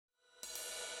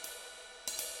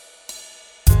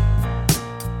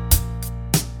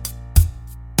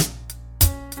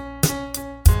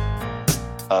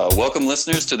Welcome,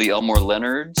 listeners, to the Elmore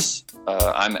Leonerds.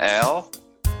 I'm Al.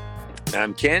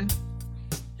 I'm Ken.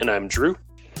 And I'm Drew.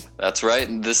 That's right.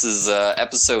 And this is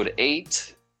episode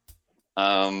 8,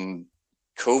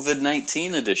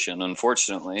 COVID-19 edition.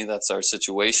 Unfortunately, that's our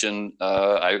situation.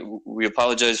 We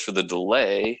apologize for the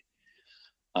delay.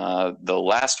 The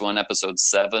last one, episode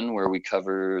 7, where we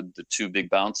covered the 2 big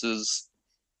bounces,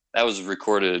 that was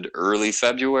recorded early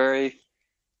February.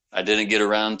 I didn't get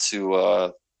around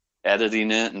to editing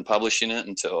it and publishing it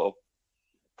until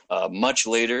much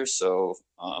later. So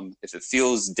if it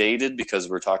feels dated because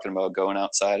we're talking about going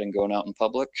outside and going out in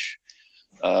public,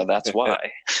 that's why.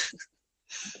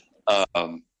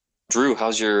 Drew,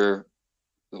 what's your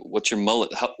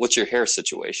mullet? What's your hair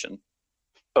situation?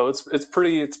 Oh, it's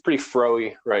pretty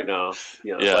fro-y right now.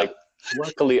 You know, Yeah. Like,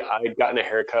 luckily I'd gotten a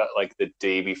haircut like the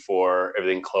day before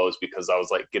everything closed because I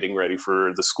was like getting ready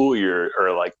for the school year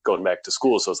or like going back to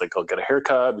school. So I was like, I'll get a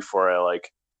haircut before I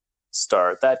like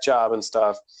start that job and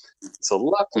stuff. So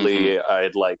luckily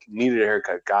I'd like needed a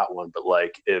haircut, got one, but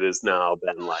like it has now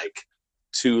been like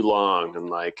too long and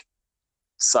like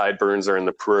sideburns are in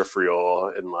the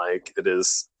peripheral and like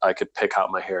I could pick out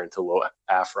my hair into a little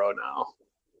afro now.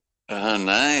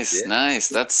 Nice, yeah. Nice.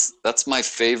 That's my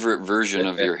favorite version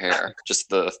of your hair. Just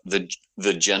the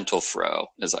gentle fro,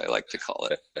 as I like to call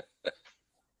it.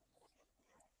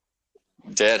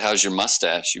 Dad, how's your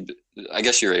mustache? I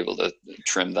guess you're able to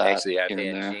trim that. Actually, I've had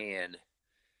Jan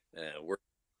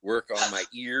work on my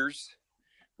ears,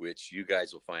 which you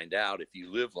guys will find out if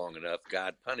you live long enough.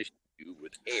 God punishes you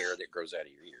with hair that grows out of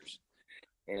your ears.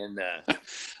 And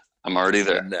I'm already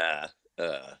there.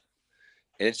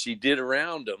 And she did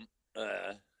around them,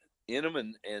 in them,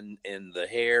 and the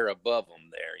hair above them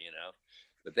there, you know.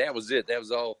 But that was it. That was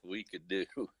all we could do.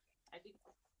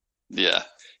 Yeah.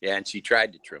 Yeah, and she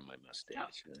tried to trim my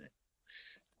mustache.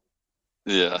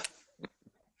 Yeah.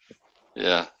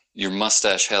 Yeah. Your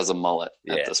mustache has a mullet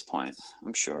at this point,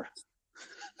 I'm sure.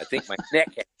 I think my neck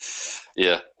has.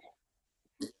 Yeah.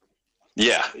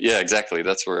 Yeah, exactly.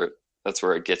 That's where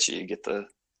it gets you. You get the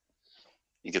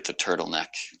turtleneck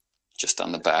just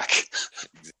on the back.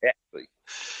 Exactly.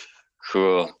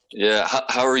 Cool. Yeah.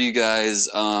 How are you guys?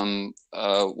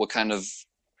 What kind of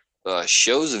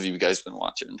shows have you guys been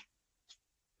watching?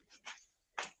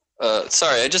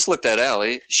 Sorry, I just looked at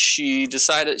Allie. She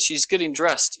decided she's getting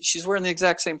dressed. She's wearing the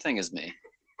exact same thing as me.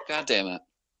 God damn it.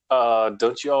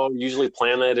 Don't you all usually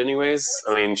plan that anyways?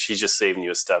 I mean, she's just saving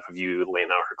you a step of you laying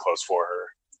out her clothes for her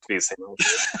to be the same.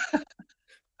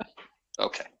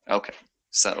 Okay.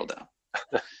 Settle down.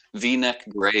 V-neck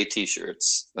gray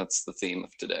t-shirts. That's the theme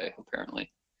of today,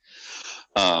 apparently.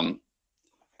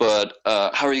 But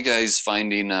how are you guys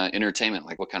finding entertainment?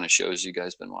 Like, what kind of shows you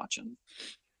guys been watching?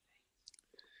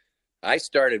 I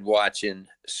started watching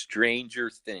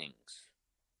Stranger Things.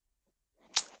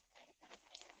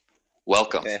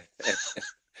 Welcome.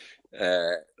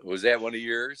 Was that one of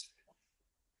yours?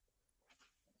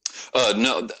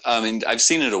 No, I mean, I've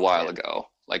seen it a while ago,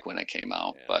 like when it came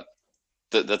out, but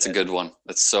that's a good one.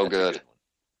 That's so good.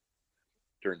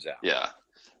 Turns out. Yeah.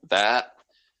 That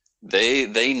they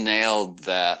nailed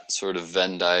that sort of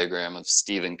Venn diagram of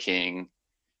Stephen King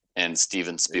and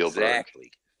Steven Spielberg.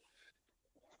 Exactly.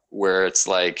 Where it's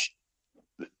like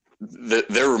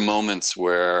there were moments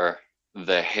where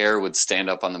the hair would stand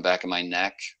up on the back of my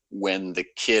neck when the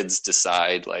kids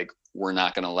decide, like, we're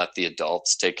not going to let the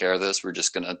adults take care of this. We're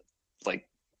just going to, like,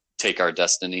 take our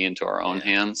destiny into our own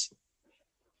hands.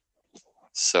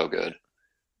 So good.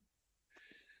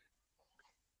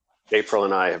 April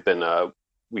and I have been,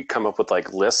 we come up with,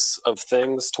 like, lists of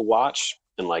things to watch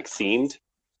and, like, themed.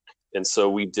 And so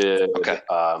we did,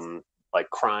 like,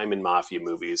 crime and mafia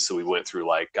movies. So we went through,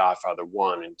 like, Godfather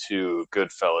 1 and 2,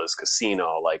 Goodfellas,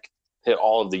 Casino, like, hit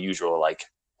all of the usual, like,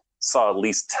 saw at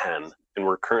least 10, and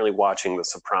we're currently watching The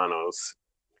Sopranos.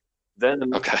 Then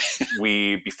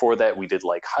before that, we did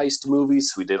like heist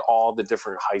movies. We did all the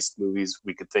different heist movies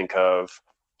we could think of.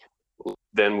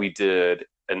 Then we did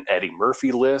an Eddie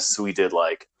Murphy list. So we did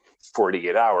like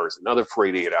 48 Hours, another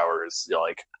 48 Hours,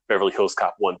 like Beverly Hills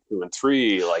Cop 1, 2, and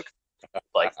 3, like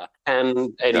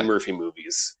 10 Eddie Murphy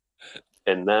movies.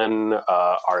 And then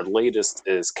our latest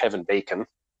is Kevin Bacon.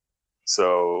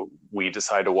 So we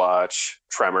decided to watch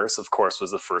Tremors, of course,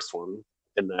 was the first one.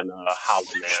 And then Hollow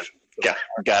Man.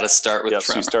 Got to start with Tremors.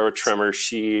 So we start with Tremors.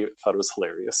 She thought it was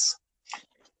hilarious.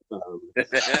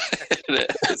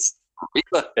 It is.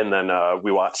 And then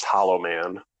we watched Hollow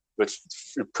Man, which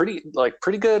pretty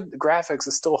good graphics.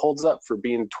 It still holds up for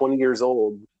being 20 years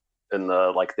old. And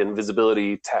the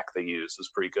invisibility tech they use was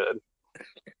pretty good.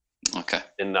 Okay.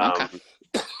 And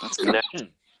That's good.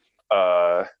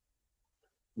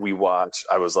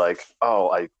 I was like, oh,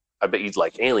 I bet you'd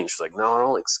like Alien. She's like, no, I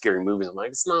don't like scary movies. I'm like,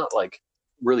 it's not like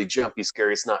really jumpy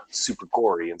scary. It's not super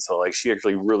gory. And so like she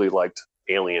actually really liked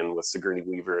Alien with Sigourney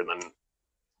Weaver. And then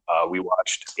we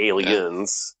watched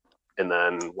Aliens and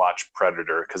then watched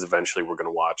Predator because eventually we're going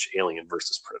to watch Alien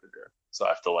versus Predator. So I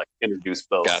have to like introduce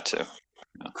both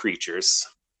creatures.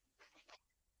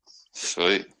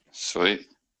 Sweet.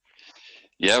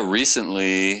 Yeah,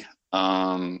 recently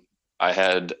I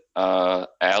had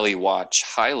Allie watch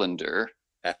Highlander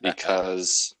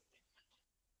because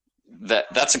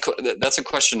that's a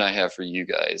question I have for you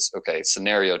guys. Okay,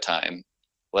 scenario time.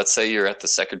 Let's say you're at the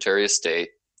Secretary of State,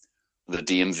 the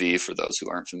DMV for those who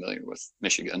aren't familiar with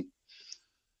Michigan,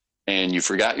 and you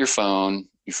forgot your phone,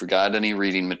 you forgot any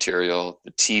reading material,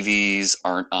 the TVs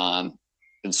aren't on,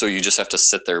 and so you just have to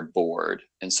sit there bored.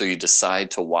 And so you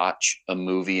decide to watch a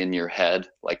movie in your head,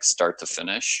 like start to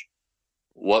finish.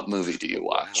 What movie do you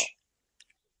watch?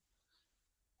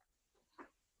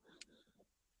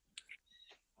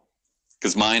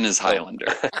 Because mine is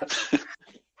Highlander.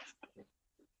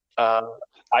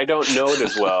 I don't know it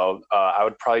as well. I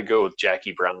would probably go with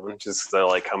Jackie Brown, just because I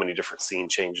like how many different scene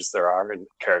changes there are and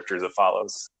characters it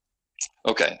follows.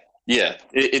 Okay. Yeah,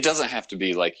 it doesn't have to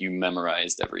be like you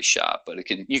memorized every shot, but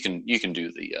you can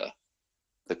do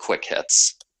the quick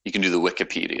hits. You can do the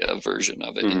Wikipedia version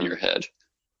of it in your head.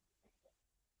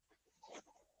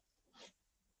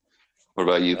 What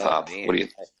about you, Pop? Man.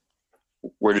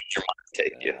 Where did your mind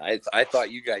take you? I thought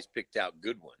you guys picked out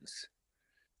good ones.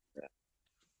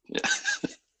 Yeah.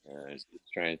 I was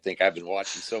trying to think. I've been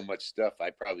watching so much stuff. I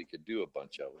probably could do a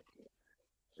bunch of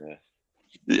them.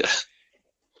 Yeah.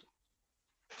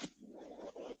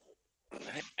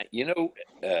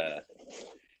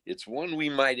 It's one we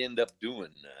might end up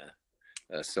doing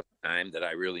sometime that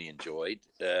I really enjoyed.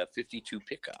 52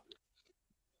 Pickup.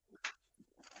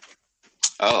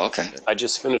 Oh, okay. I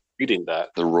just finished reading that.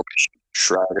 The Roy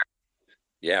Schreider.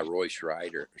 Yeah, Roy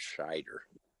Schreider. Scheider,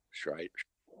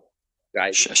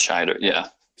 yeah.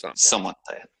 Someone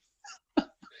say it.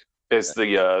 It's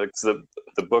the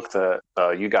book that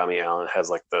you got me, Alan, has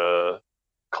like the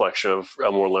collection of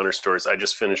Elmore Leonerds stories. I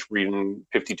just finished reading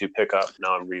 52 Pickup.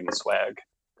 Now I'm reading Swag.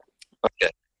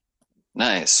 Okay.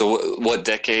 Nice. So what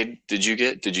decade did you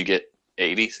get? Did you get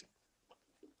 80s?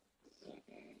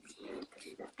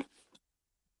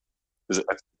 Is it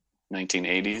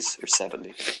 1980s or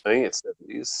 70s? I think it's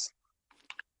 70s.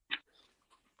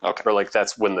 Okay. Or like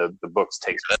that's when the books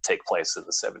take place in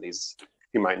the 70s.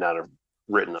 He might not have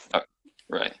written them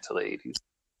right until the 80s.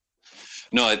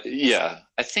 No,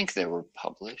 I think they were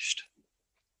published.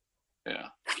 Yeah.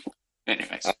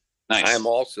 Anyways, nice. I'm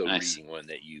also reading one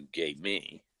that you gave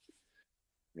me.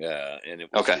 And it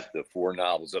was the 4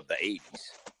 novels of the 80s.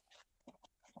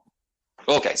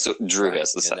 Okay, so Drew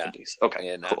has the 70s. Okay,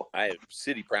 and cool. I have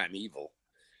City Primeval,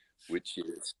 which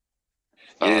is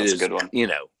it's a good one. You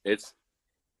know, it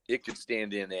could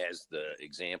stand in as the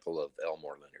example of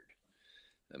Elmore Leonard.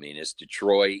 I mean, it's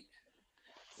Detroit,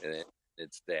 and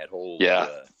it's that whole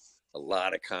a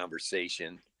lot of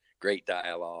conversation, great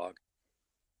dialogue,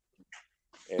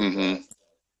 and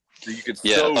so you could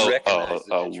recognize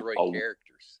the Detroit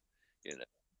characters, you know.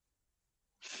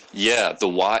 Yeah,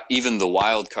 even the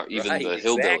wild card, even the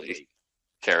hillbilly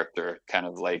character, kind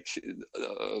of like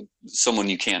someone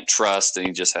you can't trust, and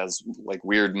he just has like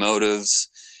weird motives.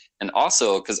 And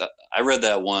also, because I read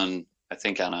that one, I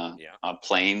think on a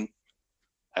plane,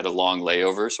 had a long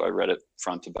layover, so I read it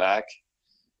front to back,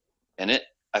 and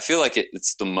I feel like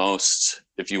it's the most.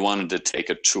 If you wanted to take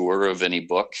a tour of any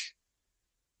book,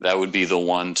 that would be the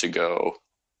one to go.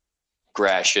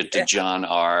 Gratiot to John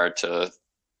R. to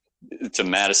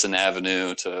Madison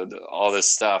Avenue to all this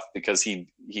stuff, because he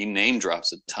name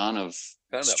drops a ton of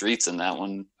streets in that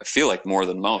one. I feel like more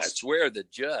than most. I swear the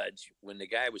judge, when the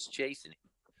guy was chasing him,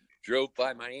 drove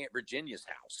by my Aunt Virginia's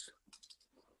house.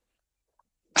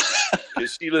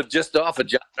 Because she lived just off of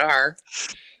John R.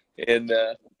 And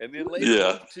then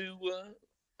later to,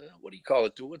 what do you call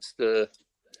it? What's the...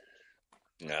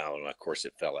 No, of course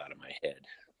it fell out of my head.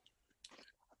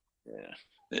 Yeah.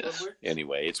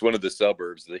 Anyway, it's one of the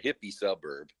suburbs, the hippie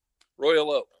suburb,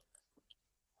 Royal Oak.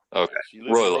 Okay. She lived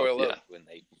in Royal Oak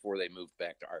before they moved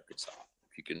back to Arkansas.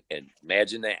 If you can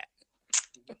imagine that.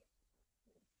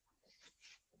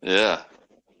 Yeah.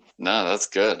 No, that's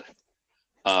good.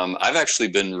 I've actually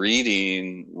been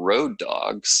reading Road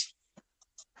Dogs,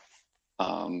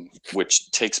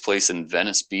 which takes place in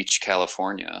Venice Beach,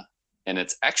 California. And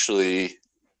it's actually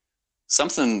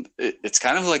something, it's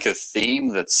kind of like a theme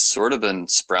that's sort of been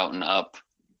sprouting up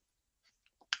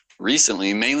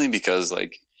recently, mainly because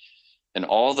like in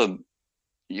all the,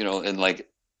 in like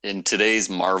in today's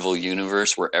Marvel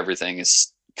universe where everything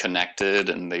is connected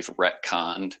and they've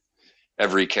retconned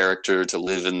every character to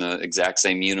live in the exact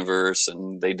same universe,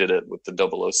 and they did it with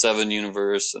the 007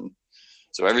 universe, and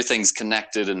so everything's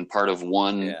connected and part of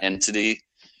one entity.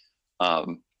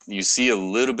 You see a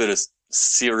little bit of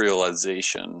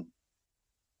serialization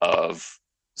of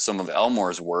some of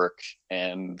Elmore's work,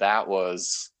 and that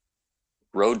was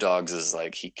Road Dogs is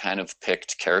like he kind of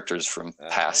picked characters from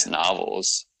past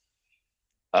novels,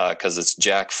 because it's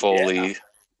Jack Foley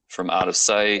from Out of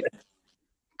Sight,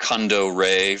 Kundo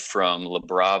Ray from La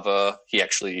Brava. He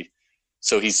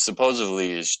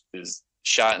supposedly is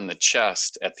shot in the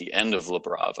chest at the end of La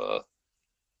Brava,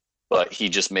 but he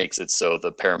just makes it so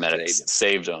the paramedics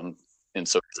saved him, and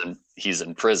so he's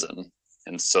in prison,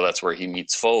 and so that's where he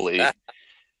meets Foley,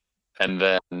 and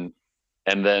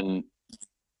then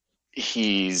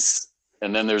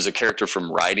there's a character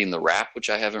from Riding the Rap, which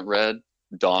I haven't read,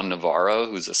 Dawn Navarro,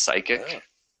 who's a psychic.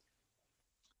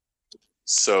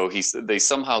 So they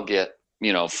somehow get,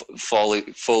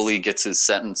 Foley gets his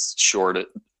sentence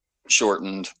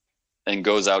shortened and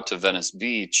goes out to Venice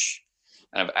Beach.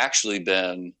 And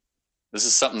this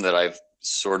is something that I've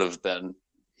sort of been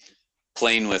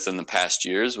playing with in the past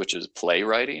years, which is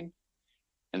playwriting.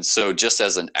 And so just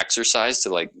as an exercise to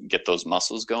like get those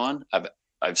muscles going,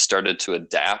 I've started to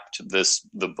adapt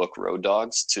the book Road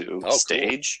Dogs to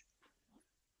stage. Cool.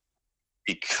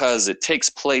 Because it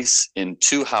takes place in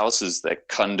two houses that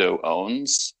Kundo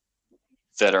owns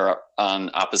that are on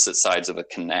opposite sides of a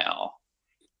canal.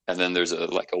 And then there's a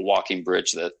walking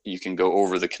bridge that you can go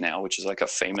over the canal, which is like a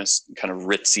famous kind of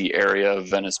ritzy area of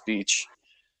Venice Beach.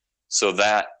 So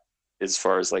that, as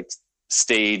far as like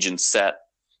stage and set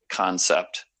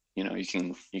concept, you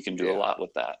can do a lot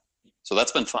with that. So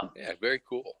that's been fun. Yeah, very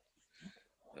cool.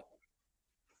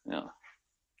 Yeah.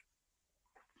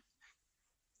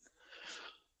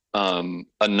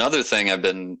 Another thing I've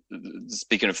been,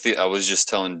 speaking of I was just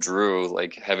telling Drew,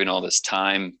 like having all this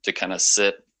time to kind of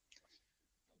sit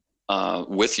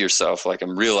with yourself, like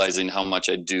I'm realizing how much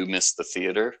I do miss the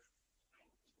theater,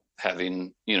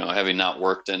 having not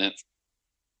worked in it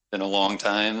in a long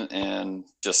time, and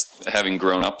just having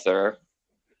grown up there,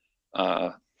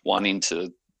 wanting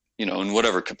to, in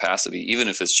whatever capacity, even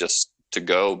if it's just to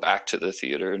go back to the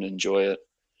theater and enjoy it.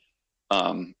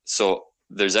 So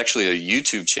there's actually a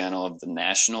YouTube channel of the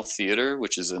National Theatre,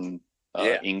 which is in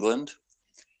England,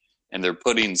 and they're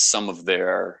putting some of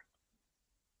their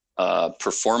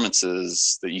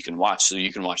performances that you can watch. So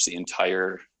you can watch the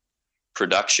entire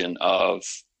production of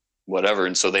whatever.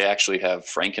 And so they actually have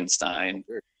Frankenstein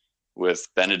with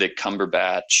Benedict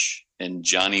Cumberbatch and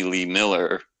Johnny Lee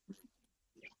Miller,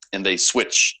 and they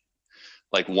switch.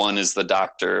 Like one is the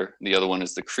doctor, the other one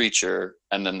is the creature,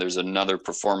 and then there's another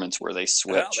performance where they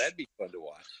switch. Well, that'd be fun to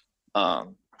watch.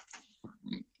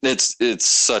 It's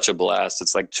such a blast.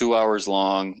 It's like 2 hours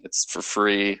long. It's for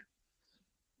free.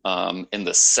 And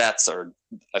the sets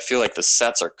I feel like the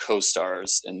sets are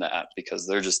co-stars in that, because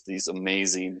they're just these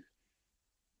amazing.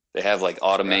 They have like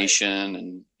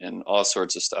automation and all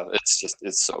sorts of stuff.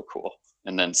 It's so cool.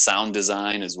 And then sound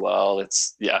design as well.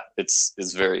 It's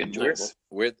very enjoyable.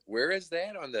 Where is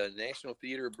that, on the National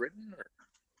Theatre of Britain?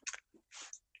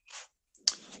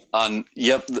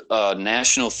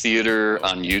 National Theatre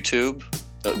on YouTube,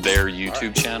 their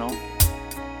YouTube channel.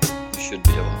 You should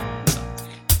be able.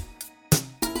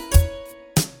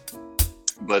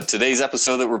 But today's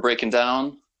episode that we're breaking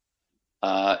down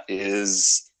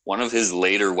is one of his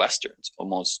later westerns.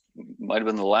 Almost might have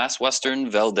been the last western.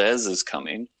 Valdez is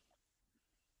coming.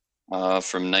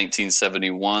 From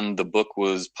 1971. The book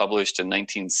was published in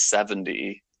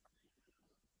 1970,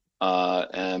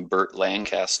 and Burt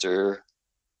Lancaster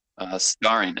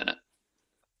starring in it.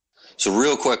 So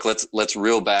real quick, let's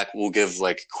reel back. We'll give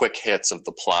like quick hits of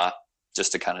the plot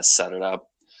just to kind of set it up.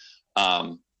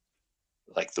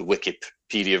 Like the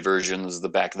Wikipedia version is the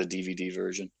back of the DVD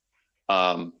version.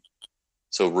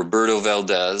 So Roberto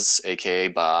Valdez, aka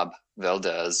Bob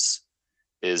Valdez,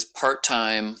 is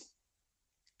part-time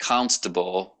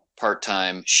constable,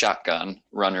 part-time shotgun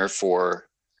runner for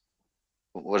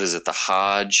the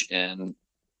Hodge and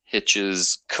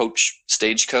Hitch's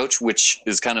stagecoach, which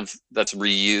is that's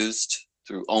reused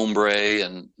through Ombre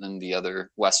and the other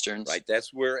westerns. Right,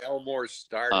 that's where Elmore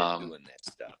started doing that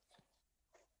stuff.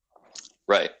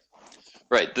 Right.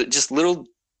 Just little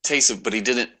taste of, but he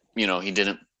didn't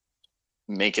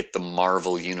make it the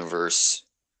Marvel Universe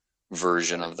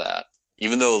version of that.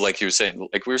 Even though, like we were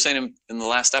saying in the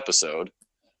last episode,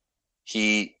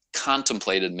 he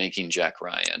contemplated making Jack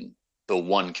Ryan the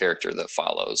one character that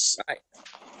follows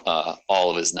all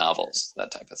of his novels,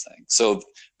 that type of thing. So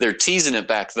they're teasing it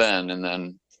back then, and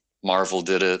then Marvel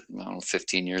did it, I don't know,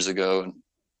 15 years ago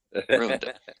and ruined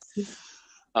it.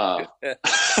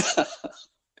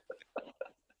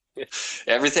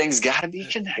 Everything's got to be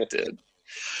connected.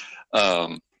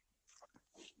 All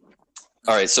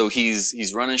right, so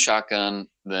he's running shotgun.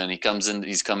 Then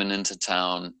he's coming into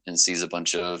town and sees a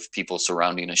bunch of people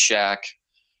surrounding a shack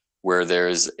where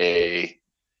there's a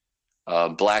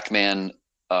black man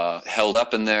held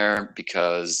up in there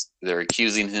because they're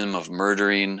accusing him of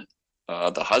murdering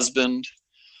the husband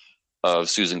of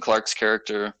Susan Clark's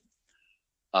character.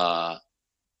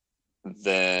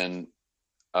 Then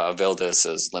Valdez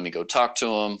says, "Let me go talk to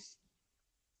him."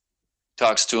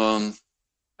 Talks to him.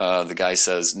 The guy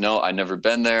says, "No, I've never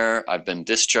been there. I've been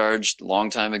discharged a long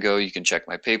time ago. You can check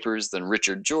my papers." Then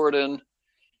Richard Jordan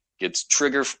gets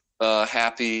trigger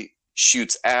happy,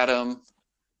 shoots at him.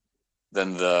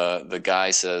 Then the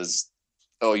guy says,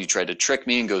 "Oh, you tried to trick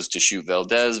me," and goes to shoot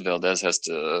Valdez. Valdez has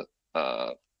to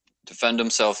defend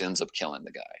himself. He ends up killing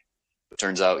the guy. It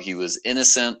turns out he was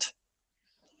innocent.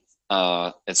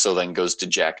 And so then goes to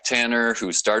Jack Tanner,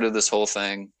 who started this whole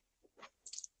thing,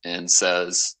 and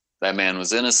says, that man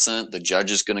was innocent. The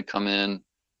judge is going to come in.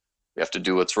 We have to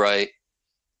do what's right.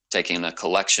 Taking a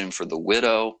collection for the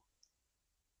widow,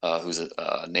 who's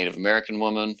a Native American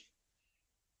woman.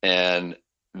 And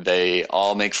they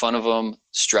all make fun of him,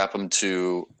 strap him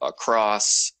to a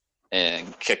cross,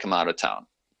 and kick him out of town.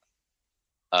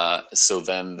 So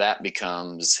then that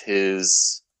becomes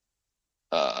his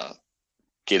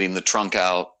getting the trunk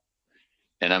out,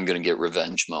 and I'm going to get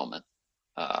revenge moment.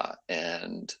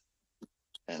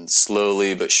 And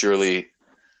slowly but surely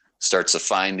starts to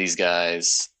find these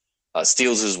guys,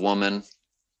 steals his woman,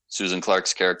 Susan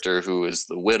Clark's character, who is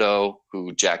the widow,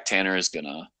 who Jack Tanner is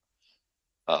gonna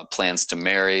plans to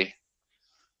marry.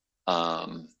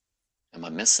 Am I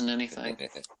missing anything?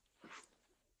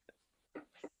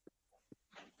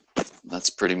 That's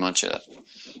pretty much it.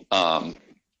 There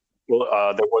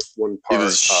was one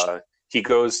part. He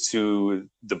goes to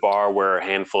the bar where a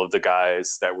handful of the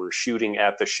guys that were shooting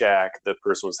at the shack, the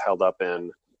person was held up in,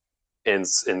 and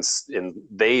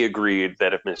they agreed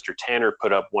that if Mr. Tanner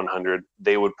put up 100,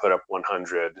 they would put up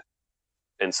 100.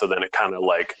 And so then it kind of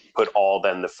like put all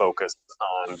then the focus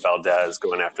on Valdez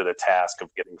going after the task of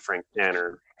getting Frank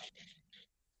Tanner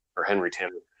or Henry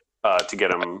Tanner to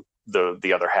get him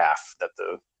the other half that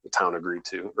the town agreed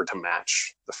to, or to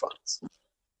match the funds.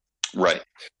 Right.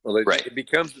 Well, it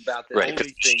becomes about the only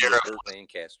thing that Burt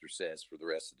Lancaster says for the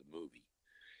rest of the movie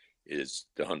is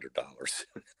the $100.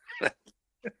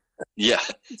 Yeah.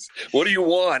 What do you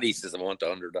want? He says, "I want the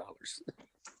 $100."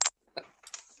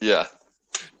 Yeah.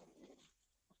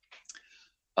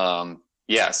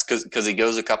 Yes, because he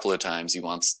goes a couple of times. He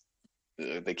wants.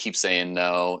 They keep saying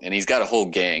no, and he's got a whole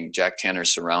gang. Jack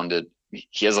Tanner's surrounded.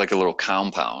 He has like a little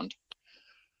compound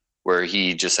where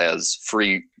he just has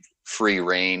free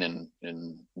reign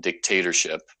and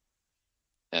dictatorship,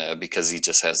 because he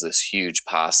just has this huge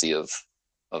posse of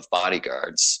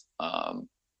bodyguards,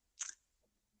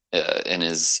 and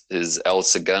his El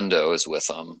Segundo is with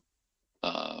him.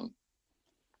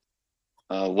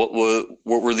 What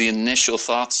were the initial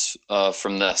thoughts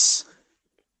from this?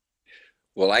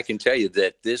 Well, I can tell you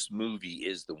that this movie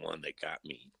is the one that got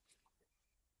me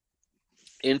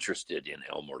interested in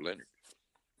Elmore Leonard.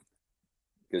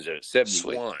 Because at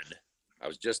 71, Sweet. I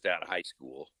was just out of high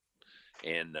school,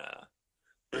 and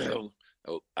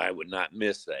I would not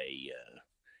miss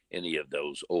any of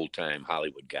those old time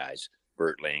Hollywood guys,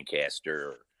 Burt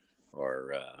Lancaster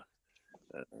or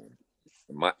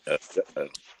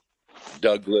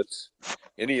Douglas,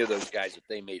 any of those guys. If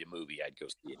they made a movie, I'd go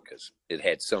see it because it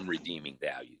had some redeeming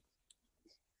value.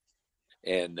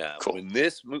 And cool. When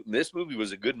this movie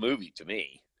was a good movie to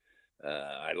me.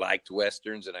 I liked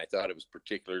Westerns, and I thought it was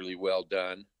particularly well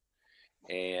done.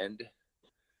 And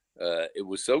it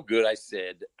was so good, I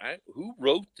said, who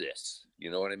wrote this? You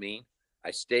know what I mean?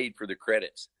 I stayed for the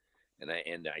credits, and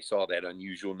I saw that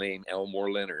unusual name,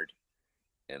 Elmore Leonard.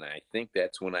 And I think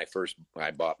that's when I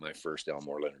bought my first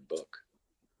Elmore Leonard book.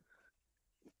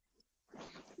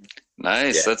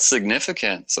 Nice. Yeah. That's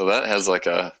significant. So that has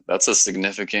that's a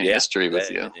significant history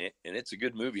with you. And it's a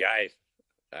good movie.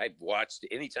 I've watched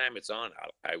anytime it's on.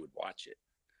 I would watch it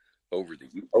over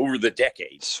the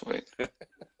decades. Sweet.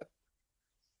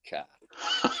 God.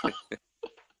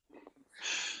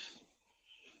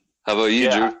 How about you,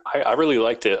 Drew? I really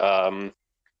liked it.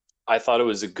 I thought it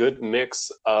was a good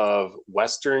mix of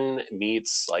Western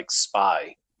meets like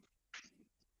spy.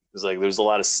 It was like there's a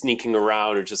lot of sneaking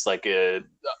around, or just like I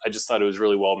just thought it was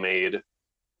really well made,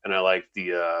 and I liked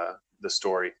the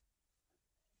story.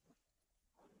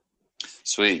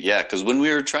 Sweet, yeah. Because when we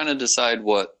were trying to decide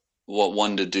what what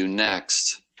one to do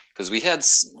next, because we had,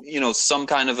 some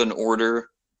kind of an order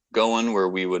going where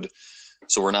we would,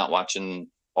 so we're not watching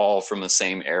all from the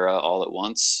same era all at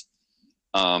once.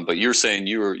 But you're saying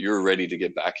you're ready to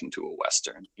get back into a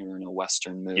Western. You're in a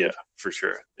Western mood. Yeah, for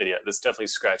sure. And yeah, this definitely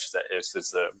scratches that itch.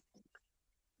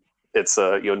 It's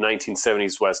a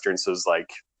 1970s Western, so it's like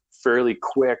fairly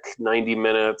quick, 90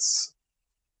 minutes.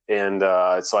 And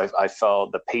so I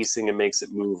felt the pacing, it makes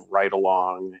it move right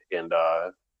along. And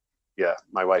yeah,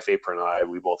 my wife April and I,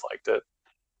 we both liked it.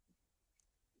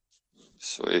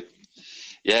 Sweet.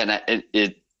 Yeah, and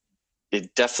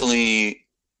it definitely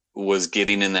was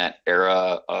getting in that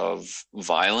era of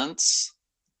violence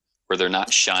where they're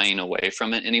not shying away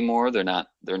from it anymore. They're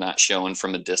not showing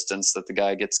from a distance that the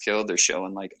guy gets killed. They're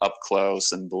showing like up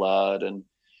close and blood and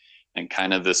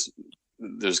kind of this,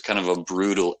 there's kind of a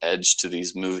brutal edge to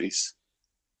these movies.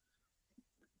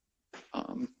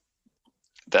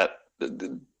 That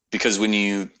because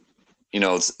when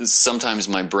sometimes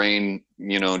my brain,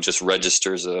 just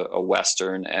registers a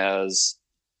Western as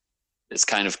it's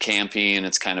kind of campy and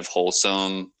it's kind of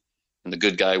wholesome and the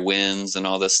good guy wins and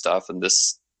all this stuff. And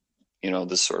this,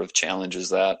 this sort of challenges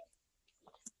that.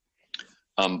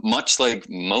 Much like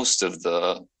most of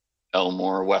the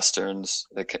Elmore Westerns,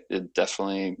 it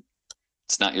definitely,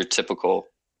 it's not your typical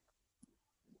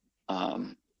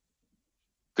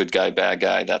good guy, bad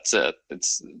guy. That's it.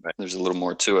 There's a little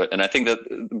more to it. And I think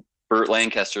that Burt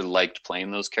Lancaster liked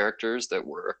playing those characters that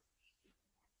were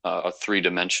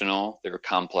three-dimensional. They were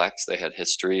complex. They had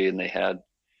history, and they had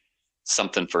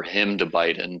something for him to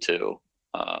bite into.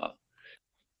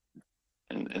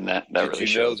 And that really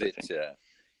shows. Did you know that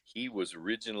he was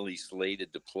originally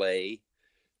slated to play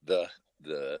the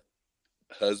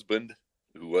husband,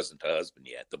 who wasn't the husband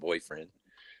yet, the boyfriend,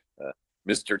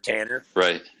 Mr. Tanner?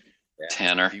 Right. Yeah,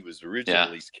 Tanner. He was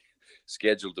originally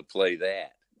scheduled to play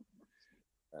that.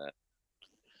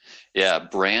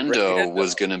 Brando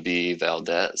was going to be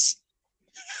Valdez.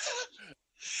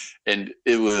 And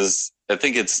it was, I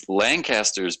think it's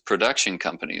Lancaster's production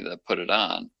company that put it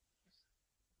on.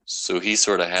 So he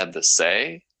sort of had the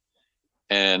say.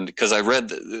 And because I read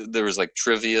that there was like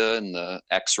trivia in the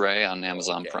X-Ray on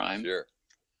Amazon Prime. Sure.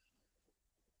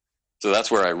 So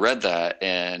that's where I read that.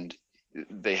 And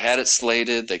they had it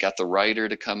slated. They got the writer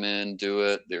to come in, do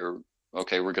it. They were,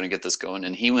 okay, we're going to get this going.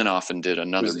 And he went off and did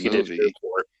another movie.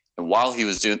 And while he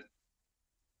was doing,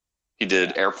 he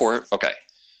did Airport. Okay.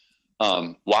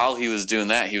 While he was doing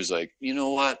that, he was like, you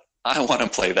know what? I want to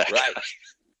play that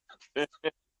guy.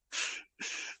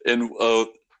 And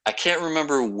I can't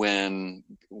remember when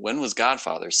was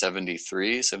Godfather,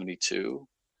 73, 72?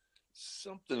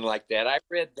 Something like that. I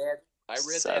read that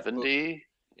 70? That book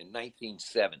in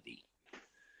 1970.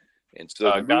 And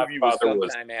so the movie was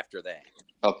sometime after that.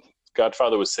 Oh,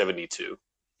 Godfather was 72.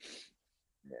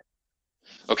 Yeah.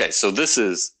 Okay, so this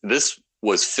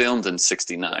was filmed in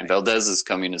 69. Right. Valdez is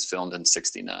Coming is filmed in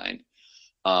 69.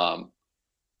 So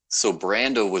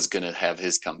Brando was going to have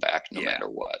his comeback no matter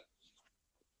what.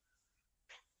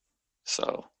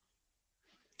 So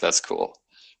that's cool.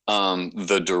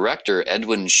 The director,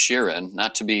 Edwin Sheeran,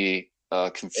 not to be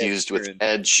confused with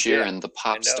Ed Sheeran, the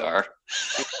pop star.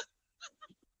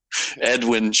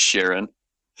 Edwin Sheeran.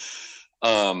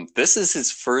 This is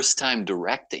his first time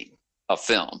directing a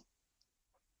film.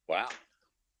 Wow.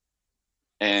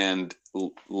 And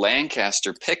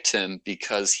Lancaster picked him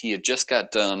because he had just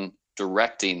got done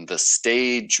directing the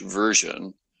stage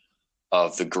version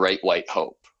of The Great White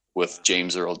Hope with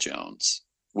James Earl Jones,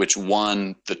 which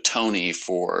won the Tony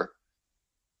for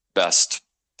Best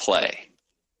Play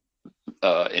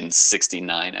in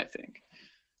 69, I think.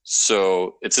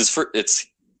 So it's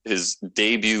his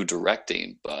debut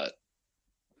directing, but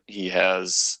he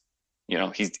has,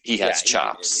 he has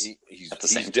chops.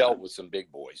 He's dealt with some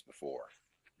big boys before.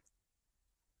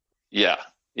 Yeah.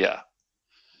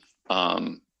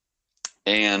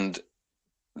 And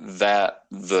that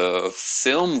the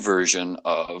film version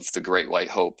of The Great White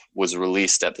Hope was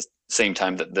released at the same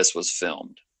time that this was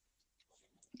filmed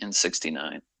in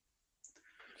 69.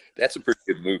 That's a pretty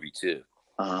good movie too.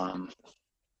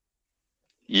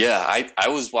 Yeah, I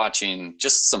was watching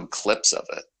just some clips of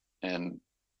it, and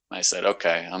I said,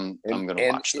 okay, I'm going to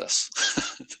watch this.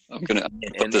 I'm going to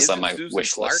put this on my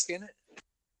wish list. In it?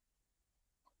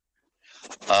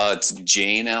 It's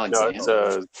Jane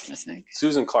Alexander. I think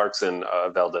Susan Clark's in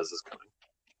Valdez is Coming.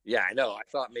 Yeah, I know. I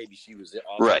thought maybe she was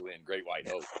also in Great White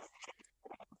Hope.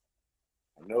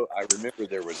 I remember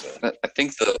there was a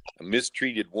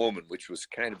mistreated woman, which was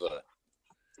kind of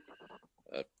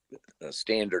a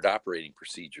standard operating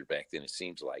procedure back then. It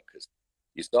seems like, because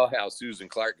you saw how Susan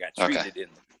Clark got treated in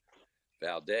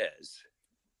Valdez.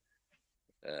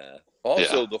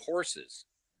 Also, the horses.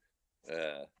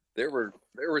 There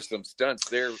were some stunts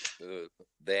there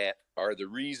that are the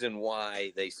reason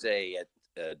why they say at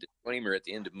disclaimer at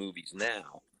the end of movies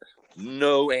now,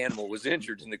 no animal was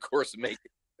injured in the course of making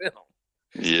the film.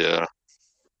 Yeah.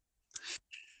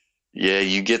 Yeah,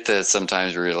 you get that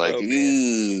sometimes where you're like, ooh,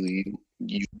 you want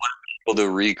to be able to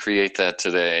recreate that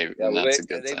today, and that's a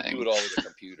good thing. They do it all with a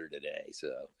computer today,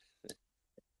 so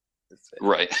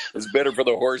right. It's better for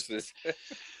the horses.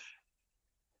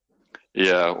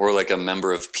 Yeah, or like a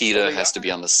member of PETA has to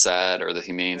be on the set, or the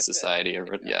Humane Society, or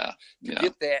to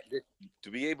get that,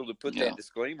 to be able to put that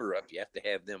disclaimer up, you have to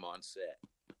have them on set.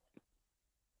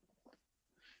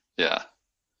 Yeah.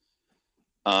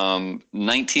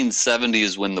 1970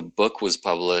 is when the book was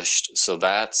published, so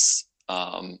that's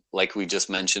like we just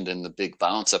mentioned in the Big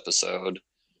Bounce episode.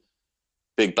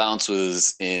 Big Bounce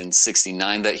was in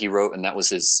 '69 that he wrote, and that was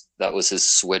his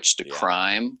switch to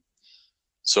crime.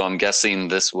 So I'm guessing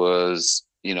this was,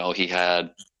 he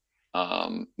had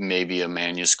maybe a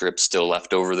manuscript still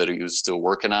left over that he was still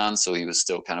working on, so he was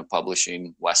still kind of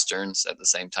publishing Westerns at the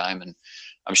same time. And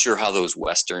I'm sure how those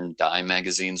Western dime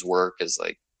magazines work is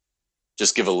like,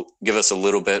 just give us a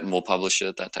little bit and we'll publish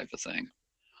it, that type of thing.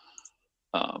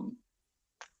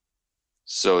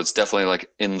 So it's definitely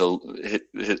like in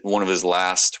one of his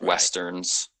last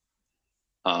Westerns.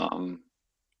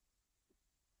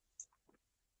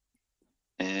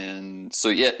 And so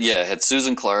it had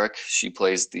Susan Clark. She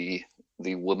plays the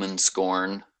woman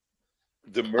scorn,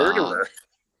 the murderer,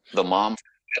 the mom.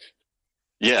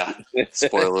 Yeah,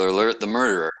 spoiler alert: the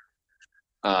murderer.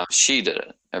 She did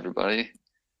it. Everybody.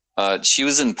 She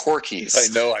was in Porky's. I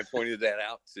know. I pointed that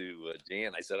out to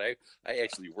Jan. I said I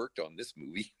actually worked on this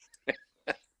movie.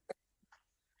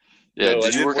 Yeah, no,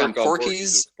 did you work on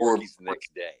Porky's? Porky's the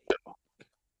next day. So.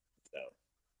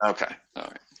 Okay, all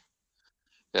right.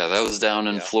 Yeah, that was down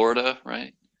in Florida,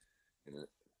 right? Yeah.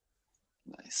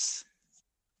 Nice.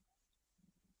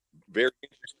 Very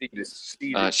interesting to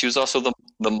see. She was also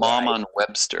the mom on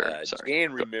Webster. Sorry.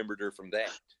 Jan remembered her from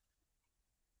that.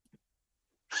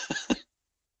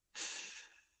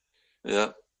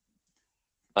 Yeah.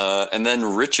 And then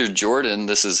Richard Jordan,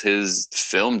 this is his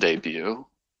film debut.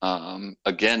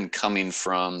 Again, coming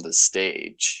from the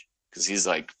stage, because he's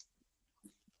like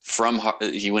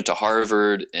he went to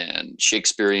Harvard and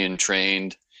Shakespearean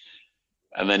trained,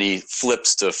 and then he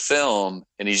flips to film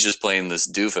and he's just playing this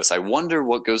doofus. I wonder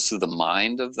what goes through the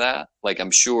mind of that. Like,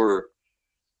 I'm sure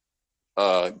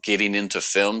getting into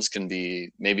films can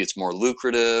be, maybe it's more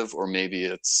lucrative, or maybe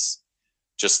it's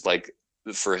just like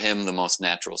for him the most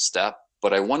natural step.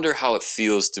 But I wonder how it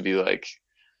feels to be like,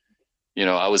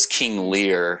 I was King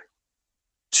Lear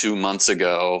 2 months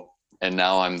ago, and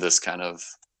now I'm this kind of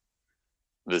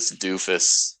this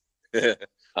doofus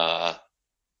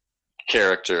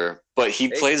character. But he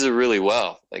plays it really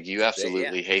well. Like, you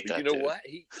absolutely hate that. You know what?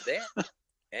 That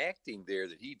acting there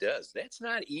that he does, that's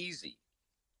not easy.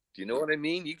 Do you know what I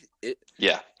mean?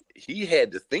 He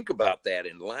had to think about that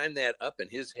and line that up in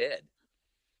his head.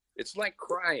 It's like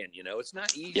crying, it's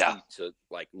not easy to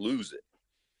like lose it,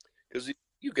 because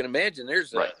you can imagine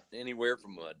there's anywhere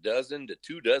from a dozen to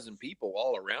 24 people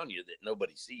all around you that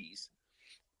nobody sees,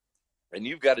 and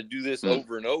you've got to do this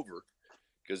over and over,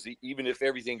 because even if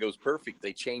everything goes perfect,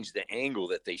 they change the angle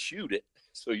that they shoot it,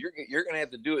 so you're going to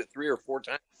have to do it 3 or 4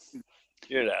 times,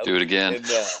 do it again. And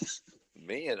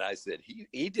man, I said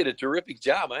he did a terrific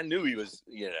job. I knew he was,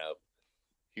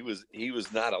 he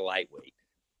was not a lightweight.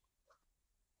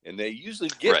 And they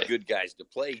usually get good guys to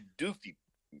play doofy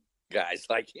guys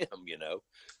like him,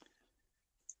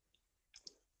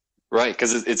 Right,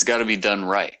 because it's got to be done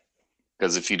right.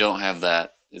 Because if you don't have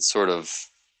that, it sort of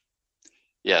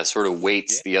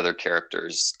weights the other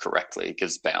characters correctly. It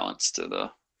gives balance to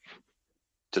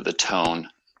the tone.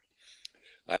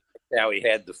 I like how he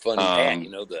had the funny hat,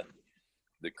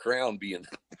 the crown being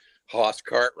Hoss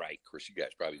Cartwright. Of course, you guys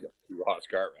probably don't do Hoss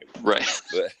Cartwright. Right.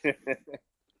 But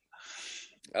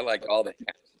I like all that kind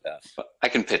of stuff. I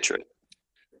can picture it.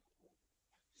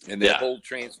 And that whole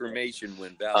transformation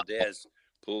when Valdez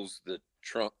pulls the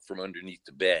trunk from underneath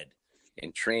the bed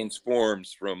and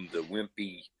transforms from the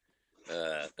wimpy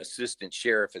assistant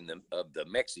sheriff of the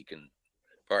Mexican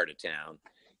part of town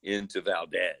into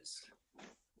Valdez.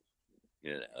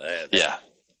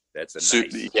 That's a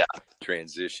nice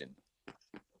transition.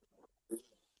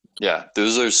 Yeah,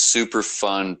 those are super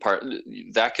fun part.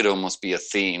 That could almost be a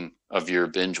theme of your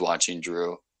binge watching,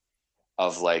 Drew,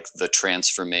 of like the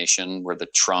transformation where the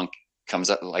trunk comes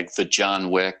up, like the John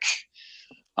Wick,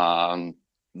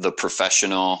 the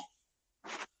Professional.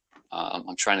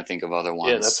 I'm trying to think of other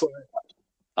ones. Yeah, that's why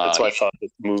That's why I thought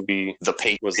this movie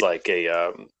was like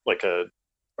a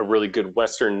really good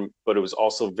Western, but it was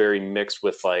also very mixed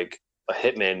with like a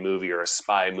hitman movie or a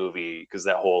spy movie, because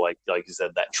that whole like you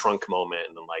said, that trunk moment,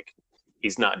 and then like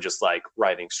he's not just like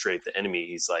riding straight at the enemy,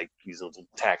 he's like using little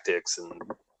tactics and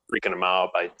freaking him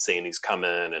out by saying he's coming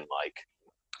and like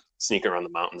sneaking around the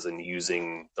mountains and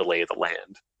using the lay of the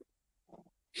land.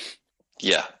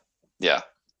 Yeah,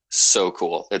 so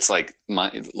cool. It's like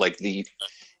the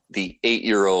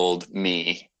 8-year-old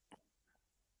me.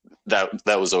 That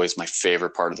was always my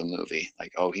favorite part of the movie.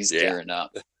 Like, oh, he's gearing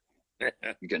up. You're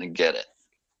gonna get it.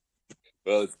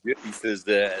 Well, it's good. He says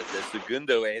the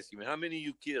segundo asks him, "How many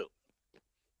you killed?"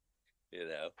 You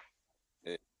know.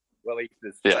 Well, he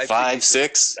says 5,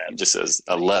 6. He just says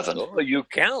 11. Oh, you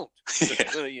count.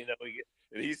 Yeah. You know,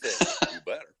 and he said, "You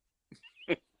better."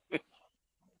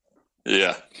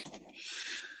 Yeah.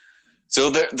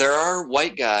 So there are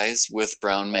white guys with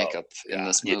brown makeup in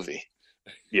this movie.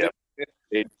 Yeah.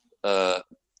 In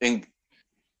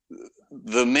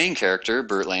the main character,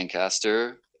 Burt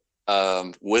Lancaster,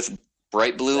 with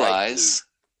bright blue eyes,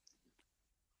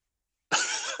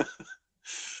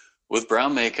 with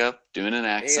brown makeup, doing an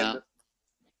accent. And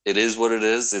it is what it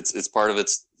is. It's part of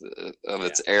its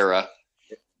era.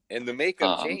 And the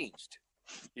makeup changed.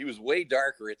 He was way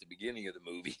darker at the beginning of the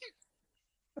movie.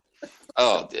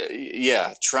 Oh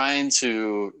yeah,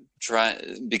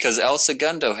 because El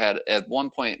Segundo had at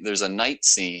one point, there's a night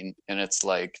scene, and it's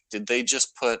like, did they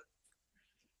just put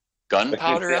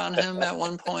gunpowder on him at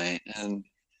one point? And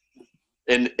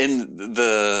in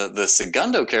the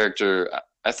Segundo character,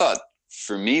 I thought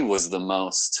for me was the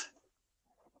most,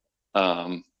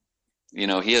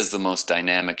 he has the most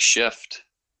dynamic shift,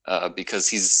 because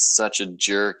he's such a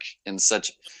jerk and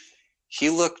he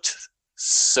looked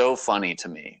so funny to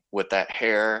me with that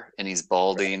hair, and he's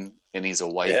balding, and he's a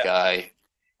white guy,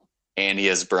 and he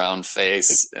has brown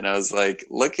face, and I was like,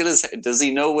 look at his, does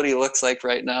he know what he looks like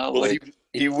right now? Well, like,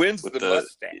 he wins the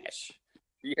mustache.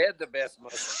 He had the best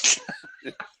mustache.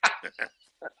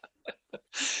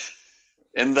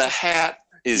 And the hat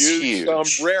is huge.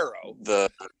 Sombrero.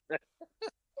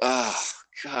 Oh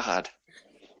God.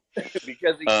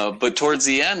 Because but towards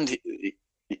the end,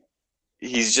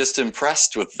 he's just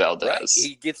impressed with Valdez. Right.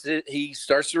 He gets it. He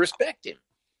starts to respect him.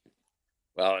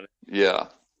 Well, yeah,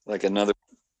 like another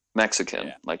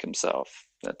Mexican, like himself.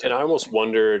 And I almost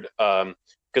wondered,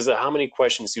 because of how many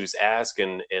questions he was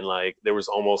asking, and like there was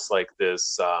almost like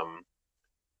this,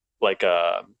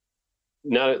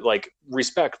 not like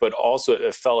respect, but also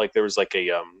it felt like there was like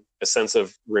a sense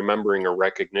of remembering or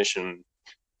recognition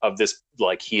of this,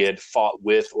 like he had fought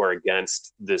with or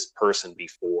against this person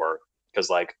before,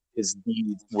 because like his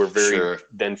deeds were very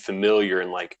then familiar,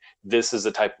 and like this is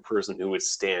the type of person who would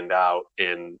stand out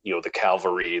in the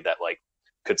cavalry that like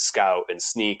could scout and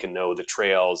sneak and know the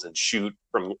trails and shoot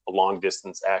from a long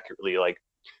distance accurately. Like,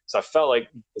 so I felt like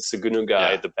the Segundo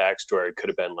guy, the backstory could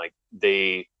have been like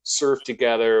they served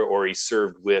together, or he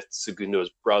served with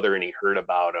Segundo's brother and he heard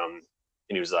about him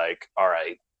and he was like, all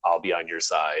right, I'll be on your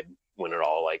side when it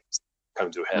all like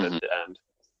comes to a head at the end.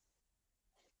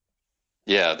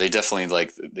 Yeah, they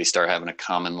definitely they start having a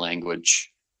common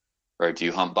language. Right? Do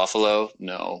you hunt buffalo?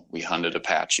 No, we hunted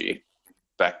Apache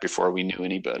back before we knew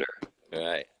any better.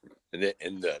 Right,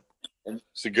 and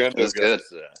Segundo goes, good.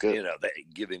 They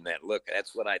give him that look.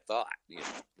 That's what I thought.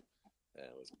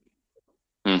 That was.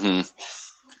 Mm-hmm.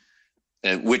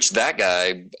 And which that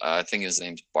guy, I think his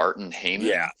name's Barton Heyman.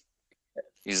 Yeah,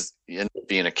 he ended up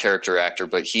being a character actor,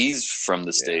 but he's from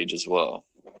the stage as well,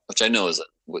 which I know is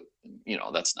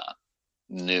that's not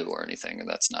new or anything, and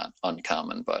that's not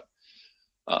uncommon. But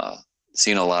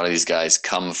seeing a lot of these guys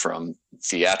come from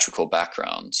theatrical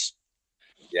backgrounds.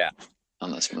 Yeah.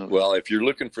 On this movie. Well, if you're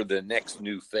looking for the next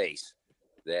new face,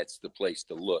 that's the place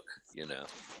to look. If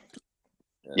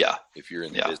you're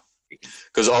in the business,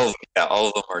 because all of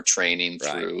them are training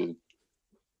through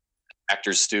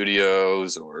actors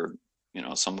studios, or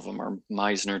some of them are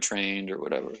Meisner trained or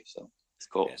whatever. So it's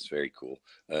cool. That's very cool.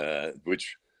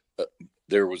 Which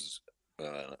there was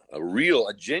a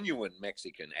genuine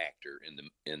Mexican actor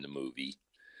in the movie,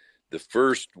 the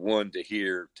first one to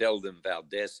tell them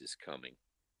Valdez is coming.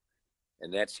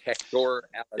 And that's Hector.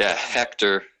 Yeah,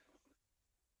 Hector.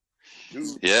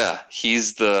 Yeah,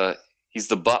 he's the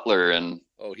butler in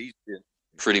he's been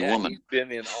Pretty Woman. He's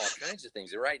been in all kinds of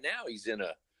things. And right now he's in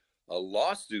a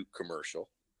lawsuit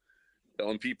commercial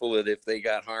telling people that if they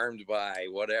got harmed by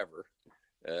whatever,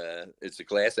 it's a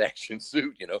class action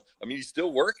suit. I mean, he's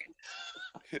still working.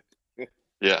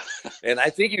 Yeah. And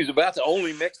I think he was about the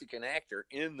only Mexican actor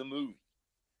in the movie.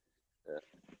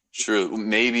 True.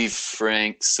 Maybe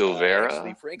Frank Actually,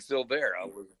 Silvera. Frank Silvera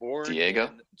was born Diego?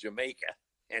 in Jamaica,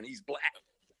 and he's black.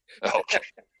 Oh, okay.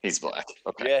 He's black.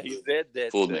 Okay. Yeah, he said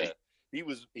Fooled me. that he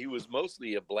was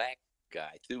mostly a black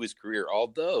guy through his career,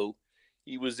 although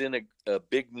he was in a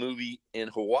big movie in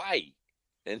Hawaii,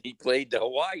 and he played the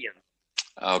Hawaiian.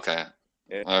 Okay.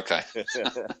 Okay.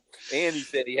 And he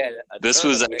said he had a This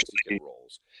ton was of actually, Mexican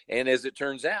roles. And as it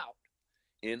turns out,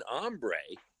 in Hombre,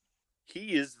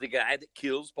 he is the guy that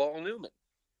kills Paul Newman.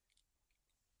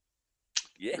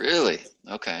 Yeah. really?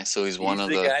 Okay. So he's one He's of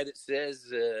the the, guy that says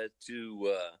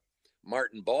to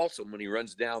Martin Balsam when he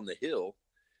runs down the hill,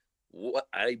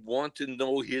 I want to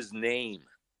know his name.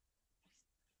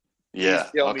 yeah.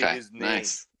 Please tell me Okay. his name.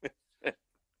 Nice.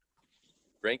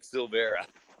 Frank Silvera.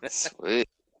 Sweet.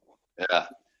 Yeah.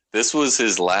 This was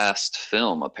his last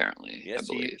film, apparently, Yes,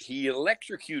 I believe. he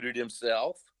electrocuted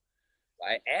himself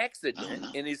by accident Oh,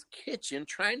 no. in his kitchen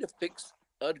trying to fix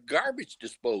a garbage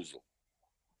disposal.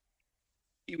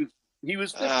 He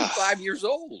was 55 years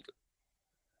old.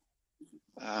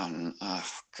 Oh,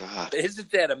 God.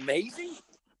 Isn't that amazing?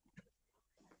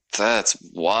 That's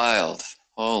wild.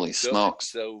 Holy smokes.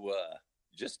 So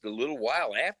just a little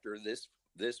while after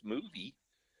this movie,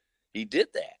 he did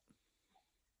that.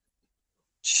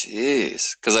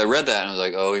 Jeez. Because I read that and I was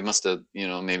like, oh, he must have,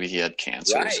 maybe he had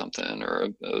cancer or Right. something, or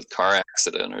a car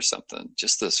accident or something.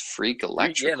 Just this freak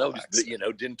electrical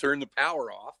accident. Didn't turn the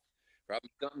power off. Probably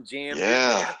something jammed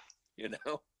Yeah. in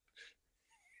there,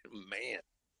 Man.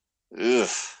 Ugh.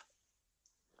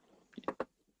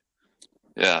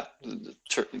 Yeah.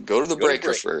 Go to the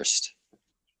breaker first.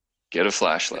 Get a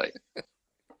flashlight.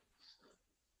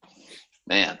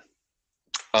 Man.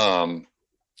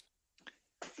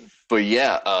 But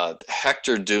yeah,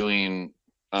 Hector doing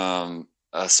a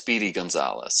Speedy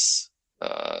Gonzalez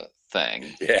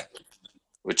thing. Yeah.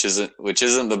 Which isn't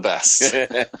the best.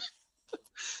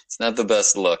 It's not the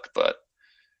best look, but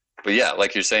yeah,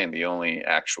 like you're saying, the only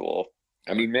actual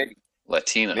maybe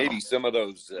Latino. Maybe some of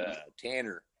those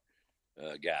Tanner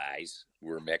guys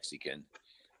were Mexican,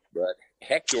 but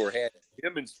Hector had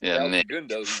him and El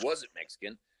Segundo, who wasn't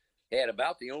Mexican, had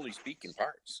about the only speaking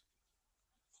parts.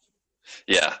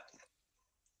 Yeah.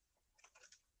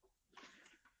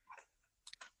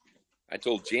 I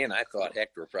told Jan I thought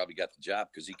Hector probably got the job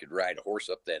because he could ride a horse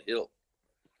up that hill.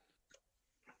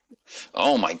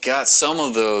 Oh my God! Some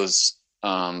of those.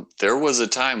 There was a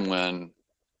time when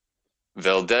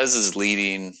Valdez is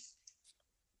leading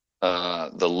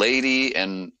the lady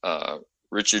and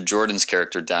Richard Jordan's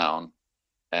character down,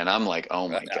 and I'm like, oh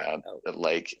my God!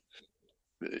 Like,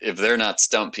 if they're not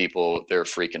stunt people, they're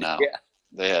freaking out.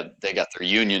 Yeah. They got their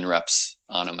union reps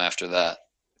on them after that.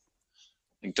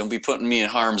 Like, don't be putting me in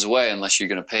harm's way unless you're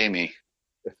going to pay me.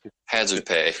 Hazard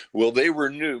pay. Well, they were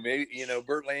new. Maybe,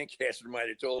 Burt Lancaster might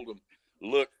have told them,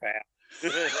 look, pal,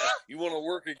 you want to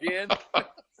work again?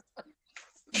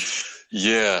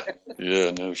 Yeah,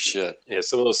 no shit. Yeah,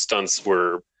 some of those stunts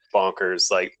were bonkers.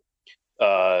 Like,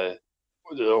 the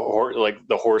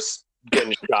horse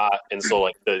getting shot, and so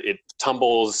it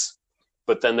tumbles,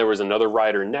 but then there was another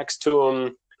rider next to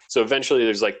him. So eventually,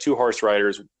 there's two horse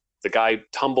riders. The guy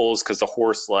tumbles because the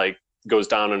horse goes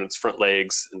down on its front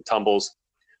legs and tumbles.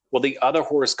 Well, the other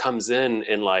horse comes in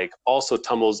and also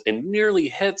tumbles and nearly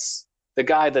hits the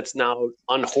guy that's now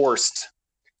unhorsed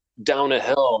down a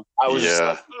hill. I was just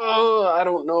like, oh, I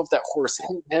don't know if that horse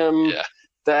hit him. Yeah.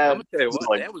 I'm gonna tell you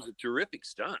what, that was a terrific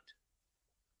stunt.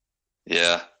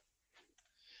 Yeah.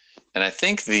 And I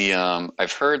think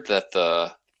I've heard that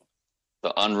the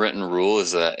unwritten rule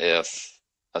is that if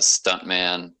a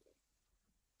stuntman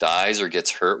dies or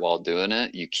gets hurt while doing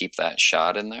it, you keep that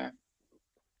shot in there.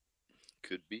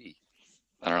 Could be.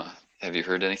 I don't know. Have you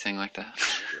heard anything like that?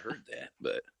 I never heard that,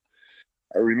 but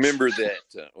I remember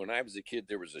that when I was a kid,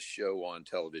 there was a show on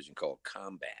television called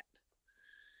Combat.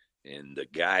 And the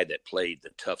guy that played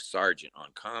the tough sergeant on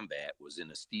Combat was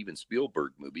in a Steven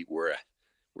Spielberg movie where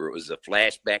it was a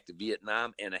flashback to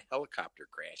Vietnam and a helicopter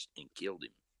crashed and killed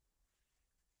him.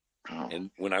 Oh.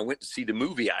 And when I went to see the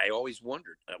movie, I always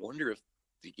wondered, if,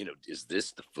 is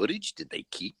this the footage? Did they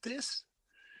keep this?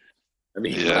 I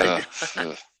mean, yeah.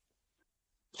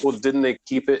 Well, didn't they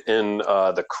keep it in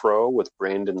The Crow with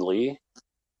Brandon Lee?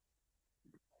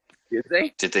 Did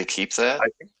they? Did they keep that?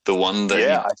 The one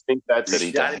that I think that's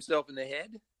he shot himself in the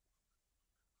head?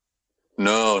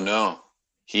 No.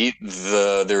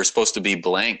 There were supposed to be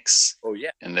blanks. Oh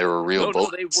yeah. And they were real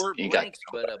bullets. No, they were blanks,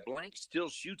 but a blank still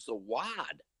shoots a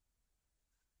wad.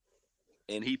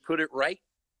 And he put it right.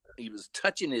 He was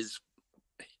touching his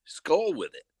skull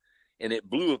with it. And it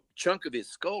blew a chunk of his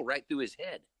skull right through his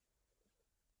head.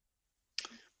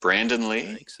 Brandon Lee?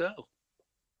 I think so.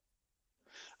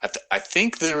 I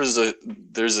think there's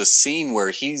a scene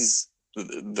where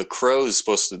the crow's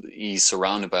supposed to he's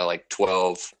surrounded by like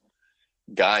 12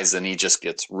 guys and he just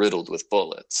gets riddled with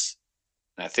bullets.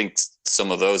 And I think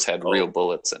some of those had real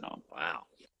bullets in them. Wow.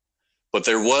 But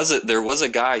there was a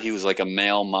guy, he was like a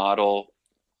male model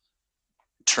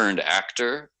turned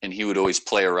actor, and he would always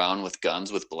play around with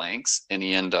guns with blanks, and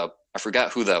he ended up, I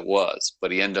forgot who that was,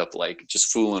 but he ended up like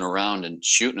just fooling around and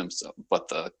shooting himself. But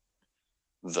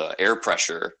the air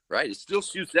pressure, right, it still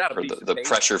shoots out a piece the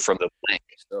pressure from the blank.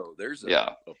 So there's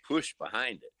a push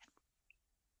behind it.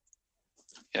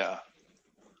 Yeah.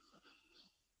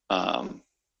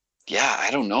 Yeah,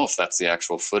 I don't know if that's the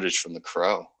actual footage from The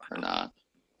Crow or not.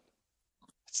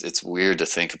 It's weird to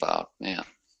think about, man.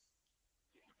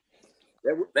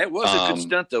 That was a good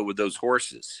stunt though with those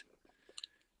horses.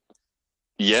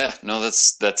 Yeah, no,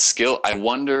 that's skill. I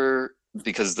wonder,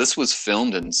 because this was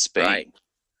filmed in Spain, right,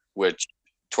 which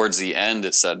towards the end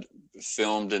it said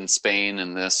filmed in Spain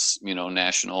in this,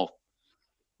 national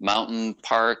mountain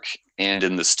park, and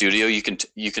in the studio you can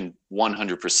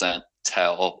 100%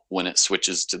 tell when it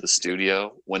switches to the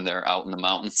studio when they're out in the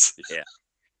mountains. Yeah.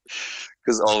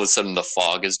 Because all of a sudden the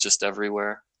fog is just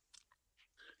everywhere.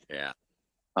 Yeah.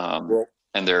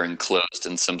 And they're enclosed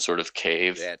in some sort of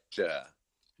cave.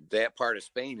 That part of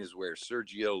Spain is where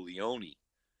Sergio Leone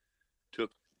took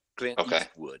Clint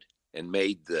Eastwood and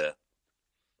made the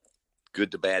Good,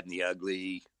 the Bad, and the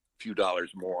Ugly, Few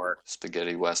Dollars More.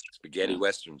 Spaghetti Western. Spaghetti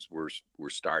Westerns were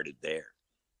started there.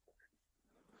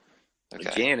 Okay.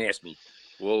 Jan asked me,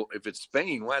 well, if it's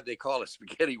Spain, why'd they call it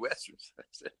Spaghetti Westerns? I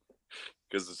said,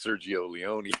 because of Sergio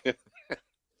Leone. It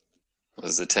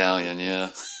was Italian, yeah.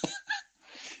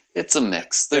 It's a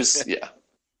mix. There's, yeah.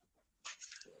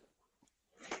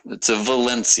 It's a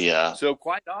Valencia. So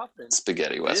quite often,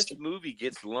 spaghetti Western. This movie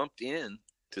gets lumped in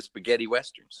to Spaghetti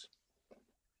Westerns.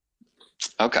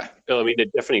 Okay. Well, I mean,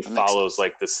 it definitely follows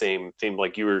like the same theme,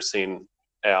 like you were saying,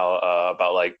 Al,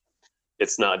 about like,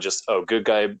 it's not just, good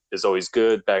guy is always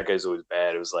good, bad guy is always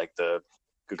bad. It was like the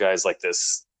good guy is like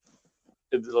this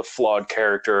a flawed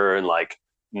character and like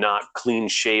not clean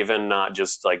shaven, not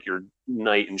just like your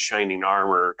knight in shining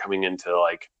armor coming in to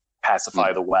like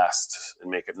pacify the West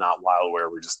and make it not Wild where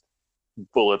we're just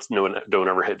bullets don't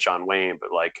ever hit John Wayne,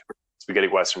 but like Spaghetti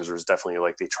Westerns was definitely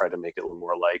like they tried to make it a little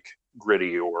more like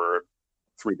gritty or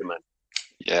three-dimensional.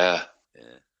 Yeah.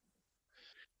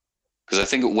 Because I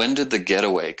think, when did The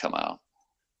Getaway come out?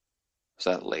 Was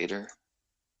that later?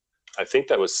 I think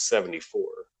that was 74.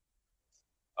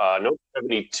 No,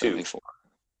 72.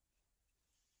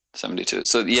 72.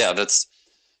 So yeah, that's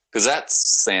because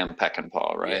that's Sam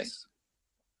Peckinpah, right? Yes.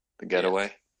 The Getaway.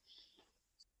 Yes.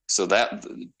 So that,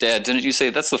 Dad, didn't you say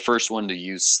that's the first one to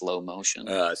use slow motion?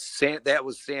 That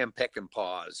was Sam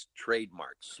Peckinpah's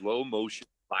trademark, slow motion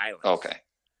violence. Okay.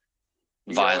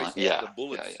 Violent, yeah. The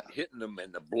bullets hitting them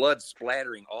and the blood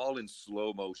splattering all in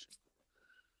slow motion.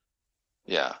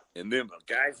 Yeah. And then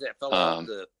the guys that fell off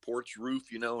the porch roof,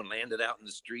 and landed out in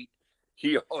the street,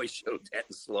 he always showed that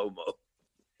in slow-mo.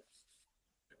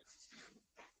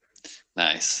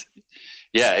 Nice.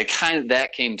 Yeah,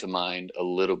 that came to mind a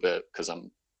little bit because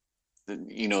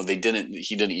he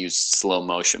didn't use slow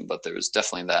motion, but there was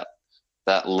definitely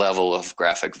that level of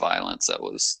graphic violence that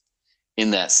was in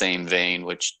that same vein,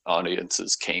 which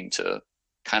audiences came to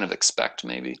kind of expect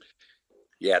maybe.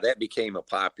 Yeah, that became a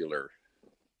popular.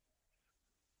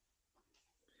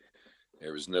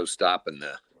 There was no stopping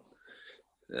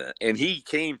and he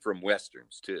came from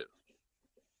Westerns too.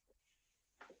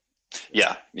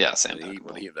 Yeah, Sam.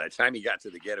 By the time he got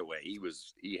to The Getaway,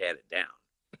 he had it down.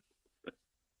 I'm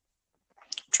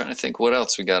trying to think what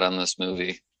else we got on this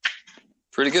movie.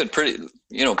 Pretty good,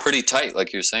 pretty tight,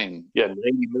 like you're saying. Yeah,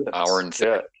 90 minutes. Hour and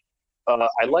 30. Yeah.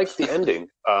 I like the ending.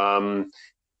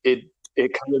 It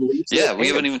kind of leaves. Yeah, we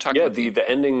haven't even talked about the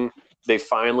ending. They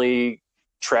finally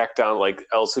track down like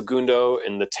El Segundo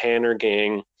and the Tanner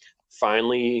gang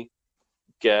finally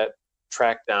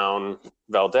track down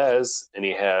Valdez, and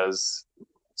he has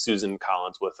Susan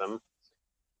Collins with him,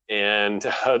 and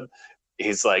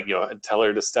he's like, tell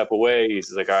her to step away.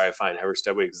 He's like, all right, fine, have her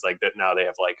step away. He's like that. Now they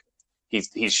have like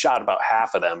he's shot about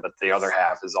half of them, but the other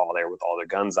half is all there with all their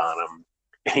guns on him.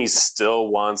 And he still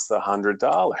wants the $100.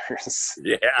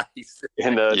 Yeah,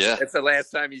 that's the last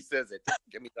time he says it.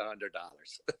 Give me the $100.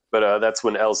 But that's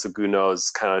when El Segundo is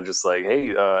kind of just like,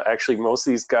 hey, actually, most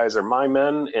of these guys are my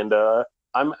men, and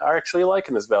I'm actually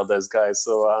liking this Valdez guy,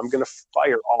 so I'm gonna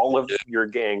fire all of your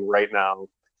gang right now,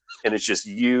 and it's just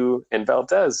you and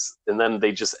Valdez, and then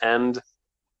they just end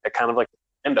at kind of like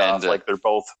end off, like they're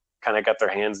both kind of got their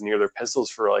hands near their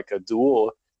pistols for like a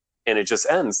duel. And it just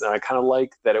ends. And I kind of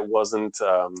like that it wasn't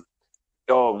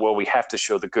oh, well, we have to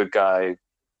show the good guy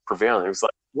prevailing. It was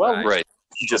like, well, right.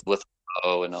 Just with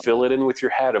and fill it in with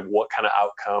your head of what kind of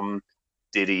outcome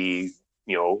did he,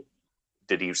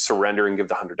 did he surrender and give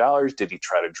the $100? Did he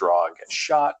try to draw and get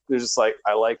shot? It's just like,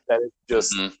 I like that it's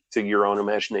just to your own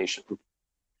imagination.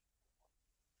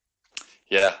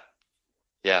 Yeah.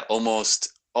 Yeah.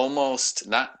 Almost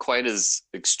not quite as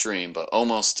extreme, but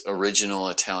almost original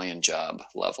Italian Job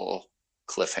level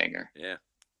cliffhanger. Yeah.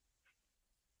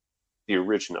 The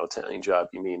original Italian Job,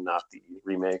 you mean, not the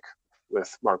remake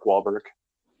with Mark Wahlberg?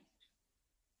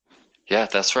 Yeah,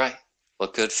 that's right.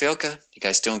 Look good, feel good. You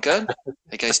guys doing good? How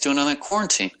you guys doing on that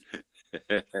quarantine?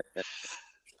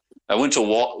 I went to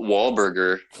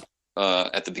Wahlburger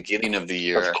at the beginning of the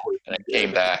year, and I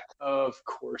came back. Of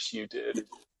course you did.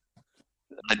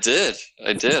 I did.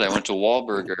 I went to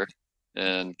Wahlburger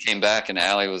and came back, and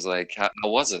Allie was like, how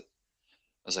was it?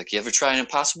 I was like, you ever try an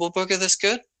Impossible Burger this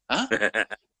good? Huh?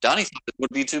 Donnie thought it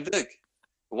would be too big.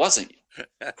 It wasn't.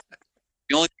 The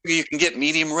only burger you can get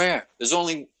medium rare. There's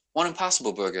only one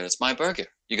Impossible Burger, and it's my burger.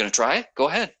 You going to try it? Go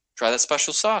ahead. Try that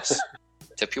special sauce.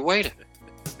 Tip your waiter.